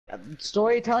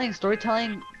Storytelling,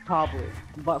 probably,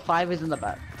 but 5 isn't the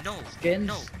best. No, Skins?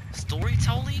 no.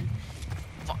 Storytelling?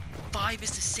 F 5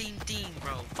 is the same thing,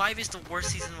 bro. 5 is the worst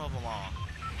season of them all.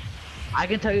 I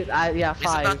can tell you, yeah, 5.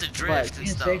 It's about the drift but and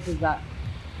season stuff. 6 is that.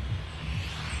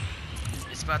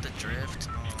 It's about the drift.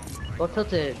 Oh my Go god.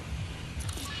 tilted.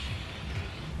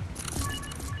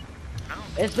 I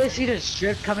don't It's basically just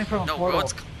drift coming from a No, portal. bro,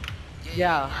 it's...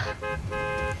 Yeah.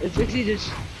 It's basically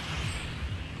just.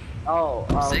 Oh,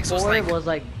 6 4 was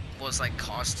like. was like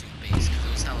costume based because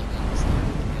it was Halloween.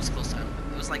 It was close to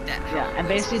Halloween. It was like that. Yeah, Halloween and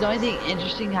basically the season. only thing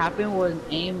interesting happened was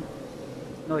aim.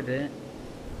 No, it didn't.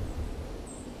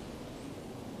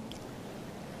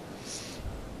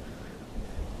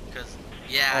 Cause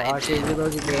yeah, Oh, it RJ did.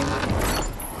 reload the game.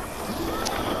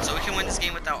 So we can win this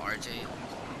game without RJ.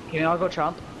 Can we all go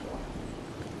Trump?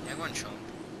 Yeah, I'm going Trump.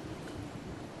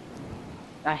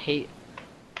 I hate.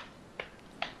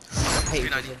 You're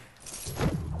not it.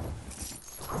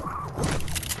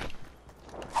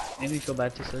 Made me feel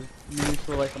bad too, so made me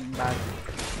feel like I'm bad.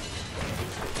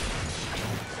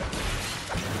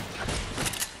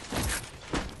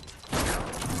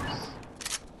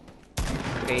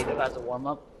 Okay, either as a warm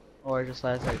up or just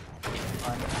as like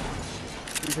fun.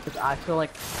 Because I feel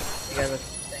like you guys are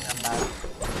saying I'm bad.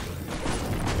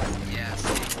 Yeah,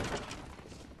 same.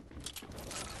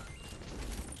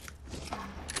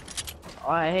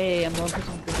 Oh, hey, I'm going for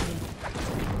some cooking.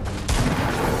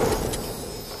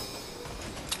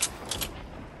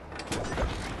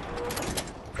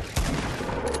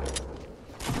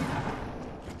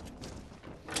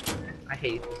 I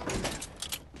hate this.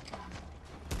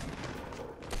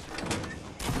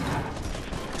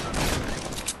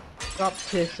 Stop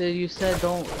pissing, you said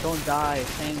don't die,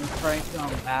 saying Frank I'm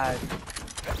bad.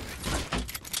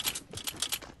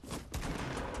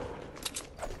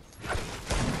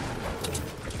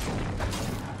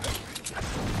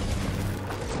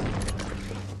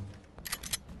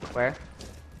 Where?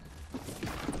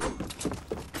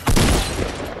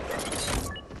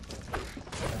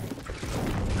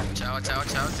 Ciao, ciao,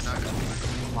 ciao, Tanaka.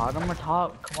 Bottom or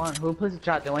top? Come on, who plays the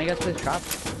trap? Do one of you guys play the trap?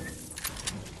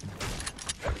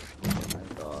 Oh my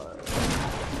god.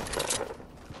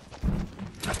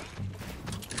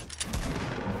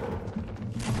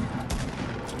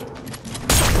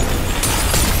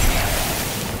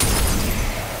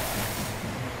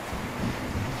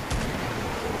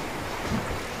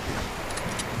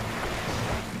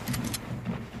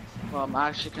 Well, I'm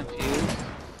actually confused.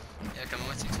 Yeah, coming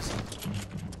with you. Just...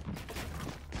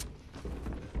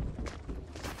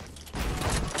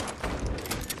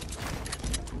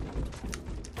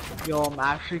 Yo, I'm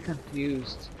actually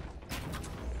confused.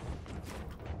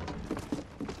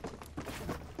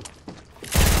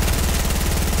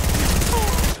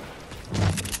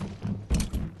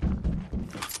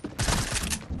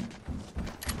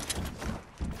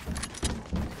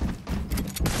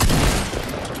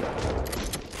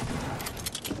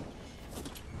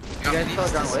 You guys still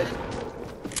done with?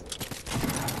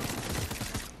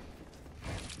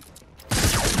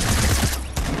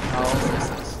 Oh.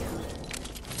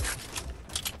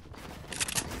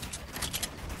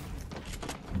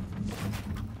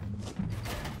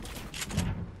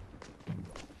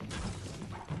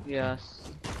 Yes.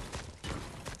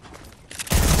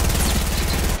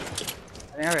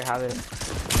 I think I already have it.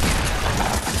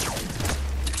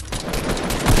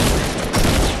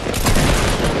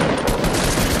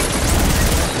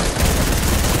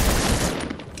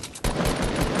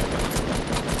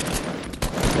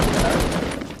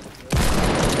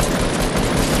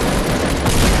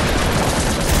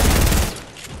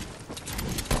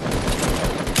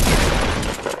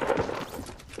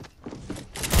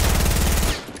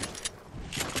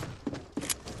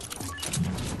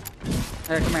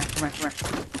 Hey, come here, come here, come here.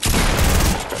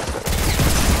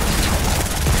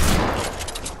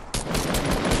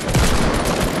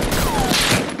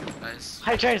 Nice.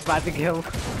 I tried to spot the kill.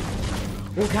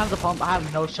 Who can have the pump? I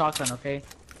have no shotgun, okay?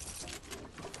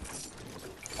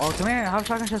 Oh, come here, I have a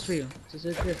shotgun chest for you. Just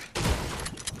here.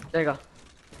 There you go.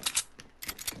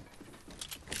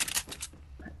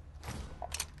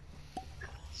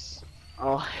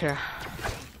 Oh, here.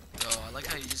 Yo, I like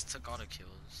how you just took all the kills.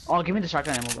 Oh, give me the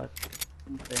shotgun ammo, but.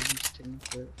 Okay, I'm just taking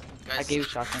it. Guys, I gave you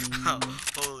shotgun.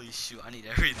 Holy shoot, I need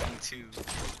everything too.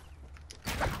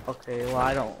 Okay, well,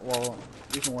 I don't. Well,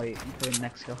 you can wait until the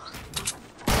next kill.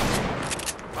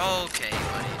 Okay,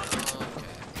 buddy.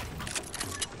 Okay.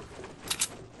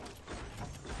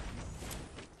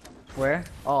 Where?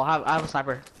 Oh, I have a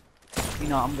sniper. You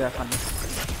know, I'm good at hunting.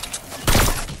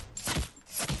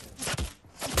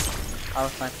 I have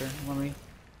a sniper.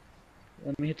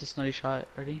 Let me hit the snuddy shot.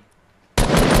 Ready?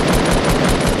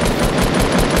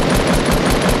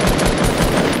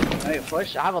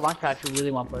 push? I have a launch pad if you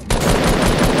really want push. Got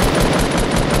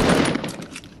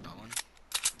one.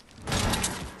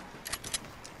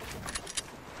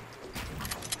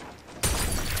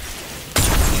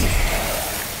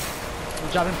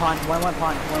 He's dropping pond. One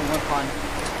pond. One pond.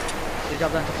 He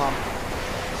dropped down to pond.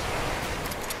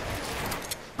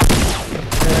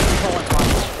 One pond.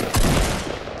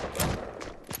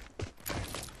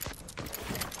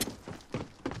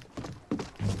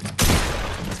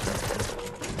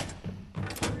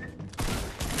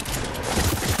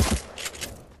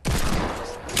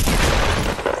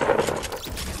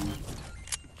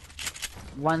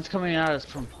 One's coming out is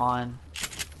from pawn.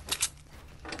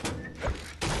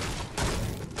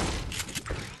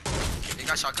 You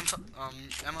got shotgun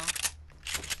ammo?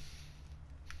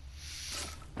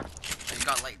 You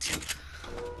got light too?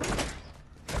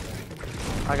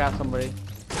 I got somebody.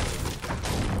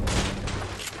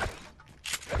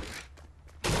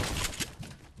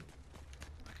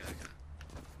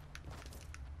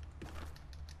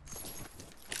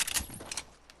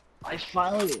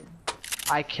 Okay.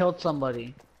 I killed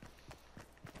somebody.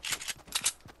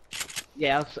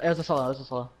 Yeah, it was a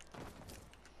solo.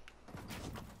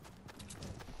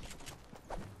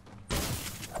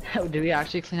 Did we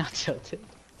actually clean out Tilted?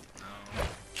 No.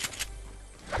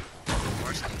 Of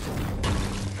course not.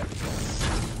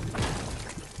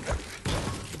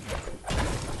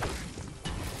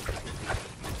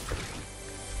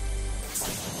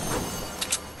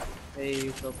 Hey,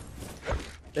 so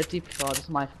 50. Oh, this is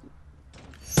my.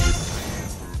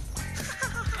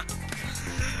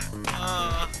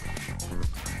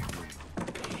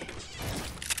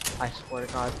 I swear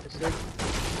to God, this is.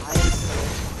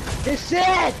 This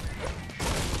it!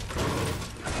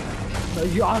 No,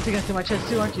 you're honestly gonna see my chest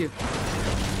too, aren't you?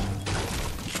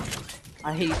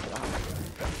 I hate.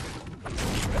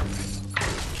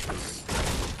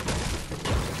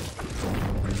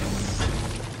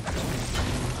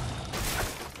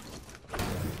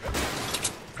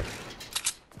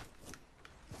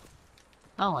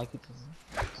 I don't like it.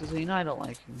 You know I don't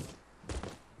like him.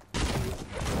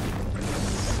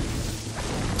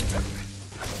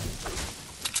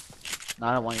 No,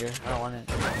 I don't want I don't want it.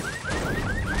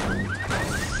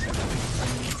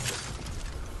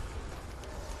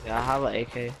 Yeah, I have an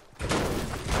AK.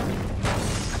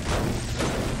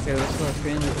 Okay, this is a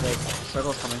screen with like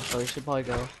circles coming, so we should probably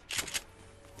go.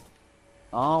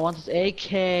 Oh, I want this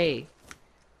AK!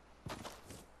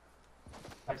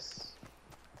 Nice.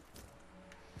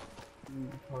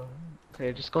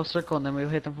 Okay, just go circle and then we'll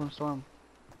hit them from storm.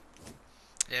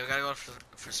 Yeah, we gotta go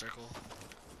for circle.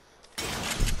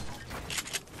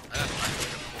 I got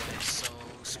 5 points, so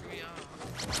screw y'all.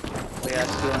 Yeah,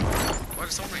 let's do it. What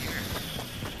is someone right here?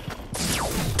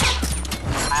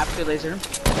 I have to laser.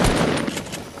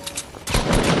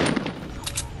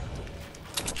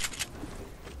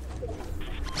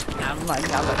 I'm like, I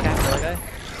can't kill the guy.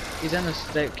 He's in the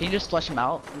stick. Can you just flush him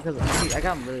out? Because I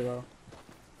got him really low.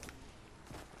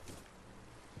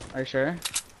 Are you sure?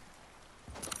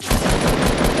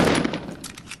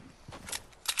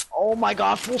 Oh my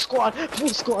God! Full squad! Full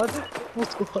squad! Full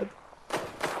squad!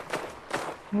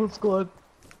 Full squad!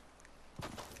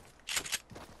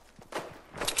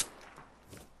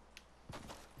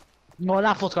 No,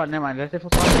 not full squad. Never mind. Did I say full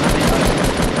squad?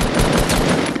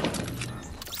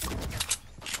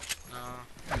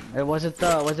 No. Was it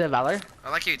Valor? I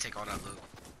like how you take all that loot.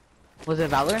 Was it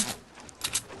Valor?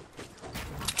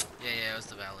 Yeah, it was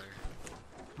the Valor.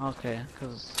 Okay,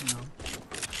 cause you know.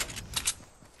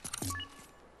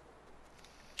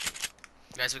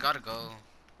 Guys, we gotta go.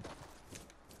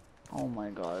 Oh my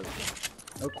God!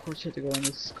 Of course you have to go in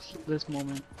this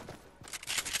moment.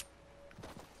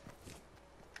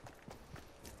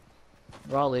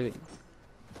 We're all leaving.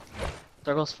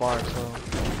 Circle's far, so.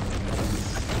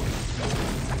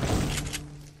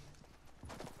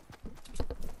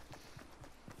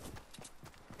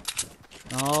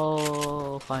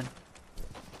 Oh, fine.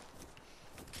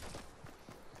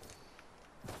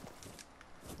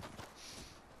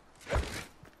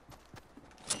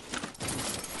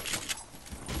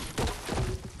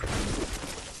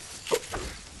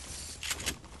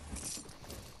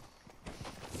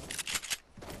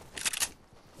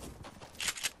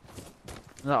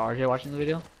 Is that RJ watching the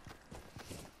video?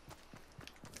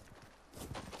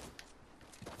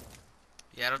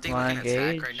 Yeah, I don't think we can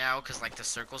attack right now because like the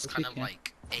circle's kind of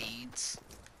like aids.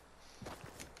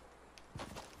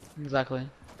 Exactly.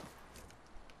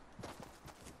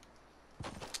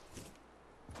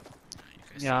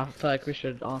 Yeah, I feel like we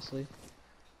should honestly.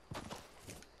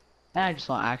 And I just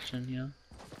want action, you know.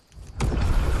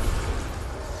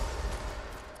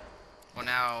 One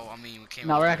now, I mean, we can't.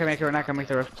 No, really we're do not gonna make it. anything We're not about gonna make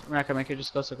the that. rift. We're not gonna make it.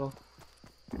 Just go circle.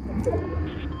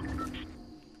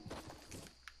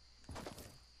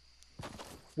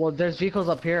 Well, there's vehicles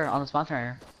up here on the spawn right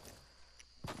here.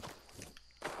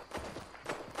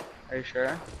 Are you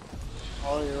sure?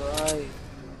 Oh, you're right.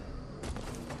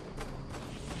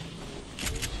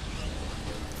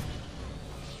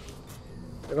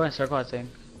 They're going circle, I think.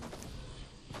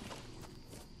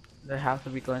 They have to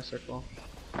be going circle.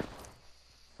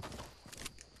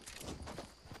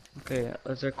 Okay, yeah,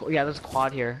 there's a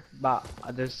quad here. But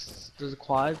there's a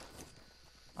quad.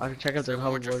 I can check out Is there the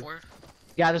one more drift hoverboard. ward?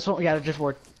 Yeah, there's one. Yeah, there's just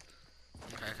one.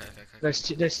 Okay. There's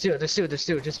two. There's two. There's two. There's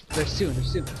two.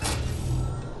 There's two.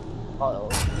 Uh oh.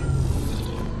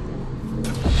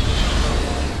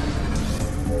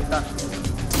 Done.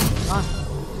 Come on.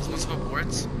 Someone spoke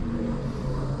words?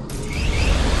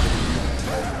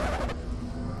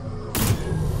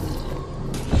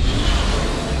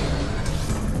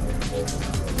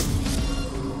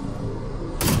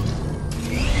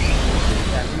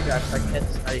 Yeah, you guys like hit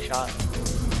this nutty shot.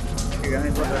 You're gonna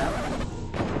look around.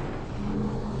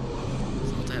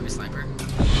 Someone's a heavy sniper.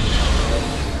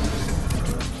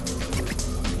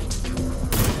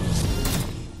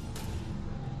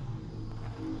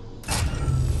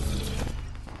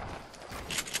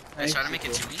 Guys, try to make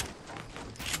it to me.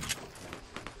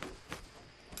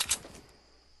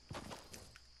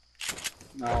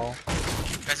 No.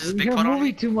 Guys, there's a big You're pot on me.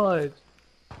 moving too much.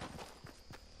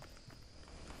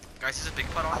 Guys, there's a big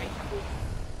pot on me.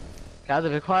 Guys,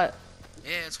 be quiet.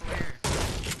 Yeah, it's over here.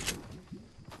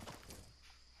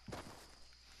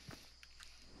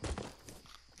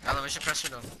 Alan, we should press her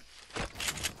down.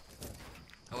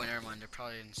 Oh wait, never mind. They're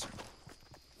probably in circle.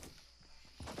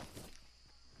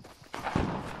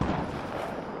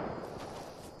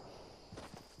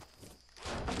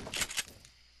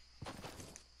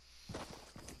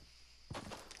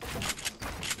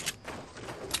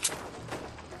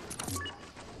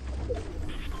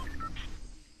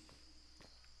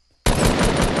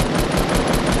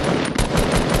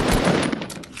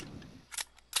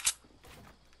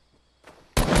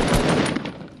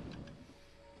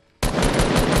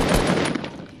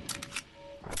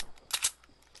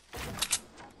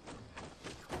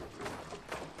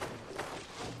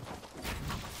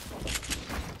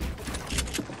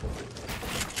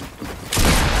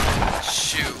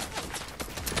 Shoot.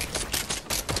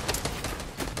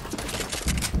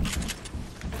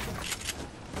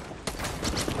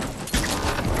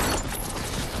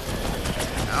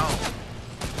 Ow.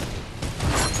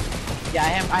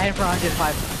 Yeah, I hit for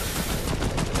 105.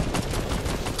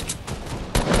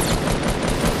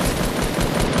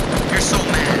 You're so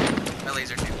mad. My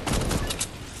laser dude.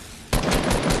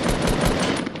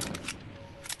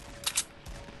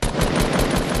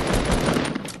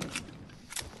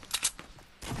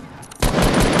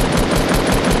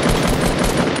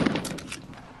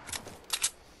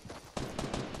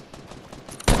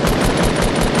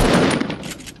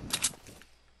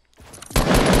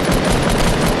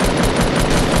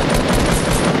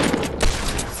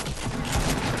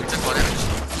 We took full damage.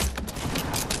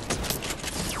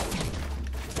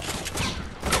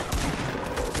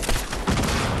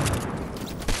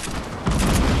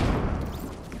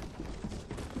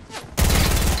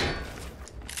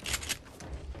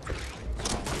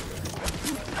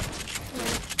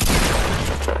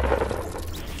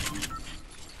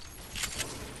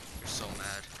 You're so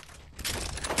mad.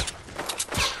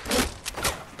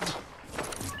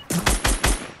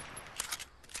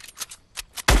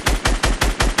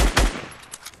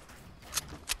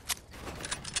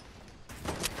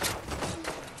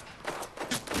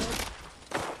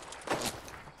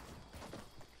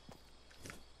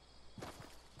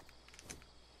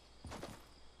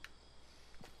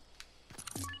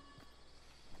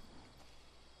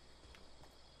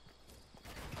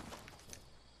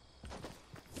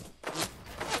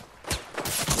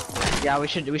 Yeah, we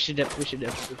should dip.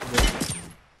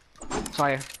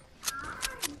 Sorry.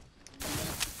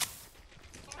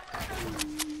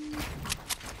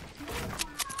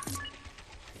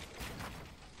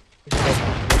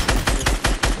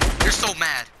 You're so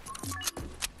mad.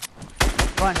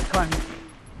 Come on.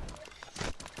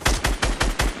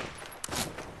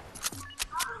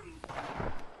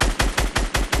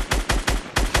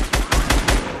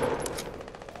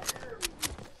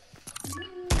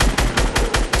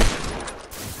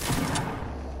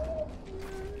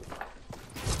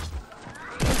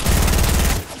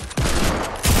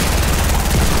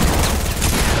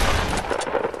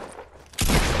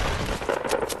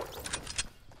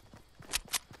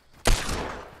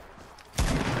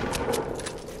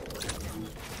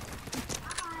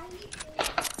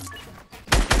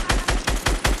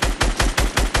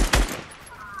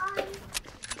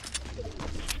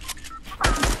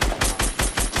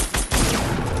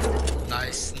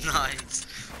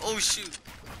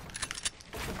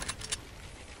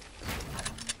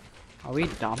 Are we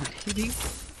dominating?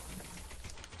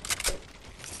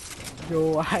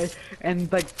 Yo,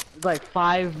 and like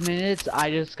 5 minutes,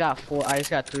 I just got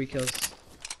 3 kills.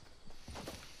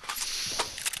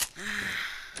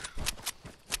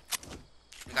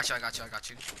 I got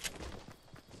you.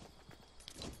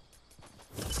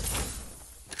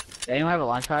 Does anyone have a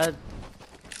launch pad?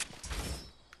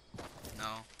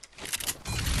 No.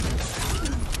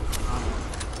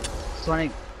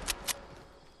 Sonic.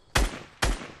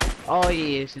 Oh yeah,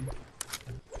 yeah.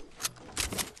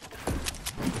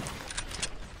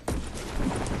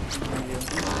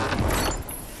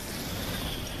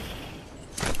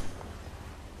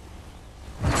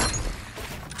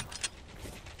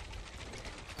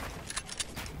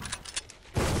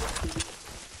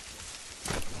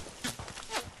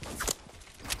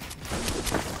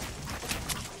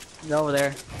 He's over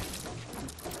there.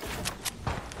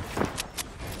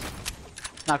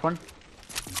 Knock one.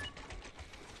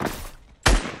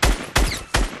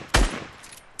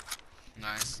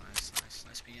 Nice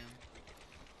PM.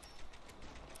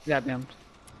 Got him.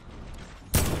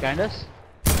 Behind us?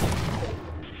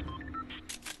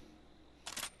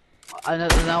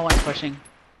 Another one's pushing.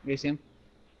 You see him?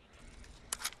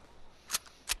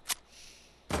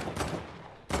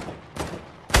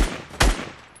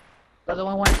 The other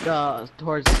one went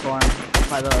towards the storm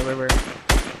by the river.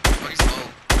 Oh, he's low.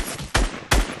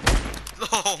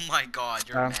 Oh my god,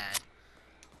 you're mad.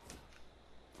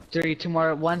 2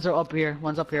 more. One's are up here.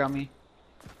 One's up here on me.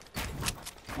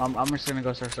 I'm just gonna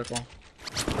go circle.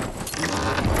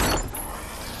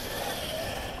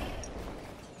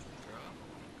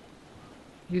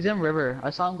 He's in river.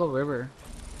 I saw him go river.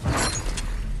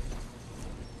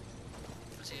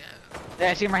 Where's he at?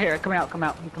 Yeah, I see him right here. Coming out.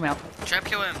 He's coming out. Trap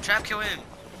kill him.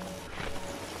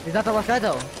 He's not the last guy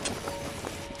though.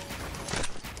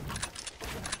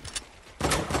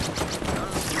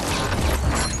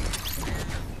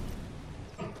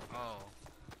 Oh.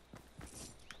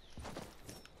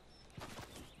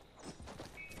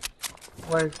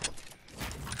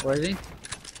 Where is he?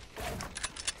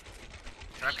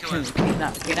 Trap kill him. Can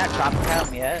you not drop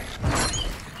him yet?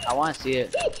 I want to see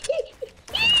it.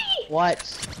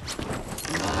 What?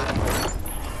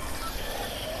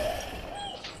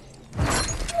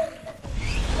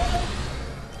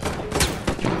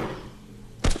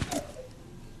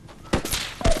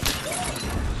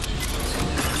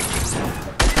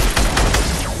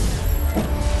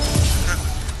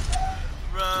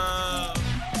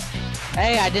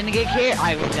 Hey, I didn't get carried.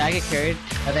 Did I get carried?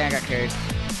 I think I got carried.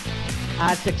 I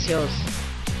had 6 kills.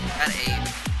 Got 8.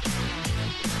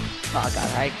 Oh god,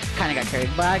 I kinda got carried,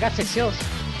 but I got 6 kills.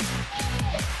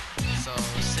 So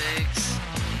 6,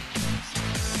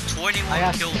 21 I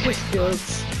got kills. 6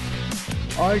 kills.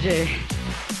 RJ,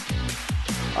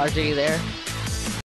 you there?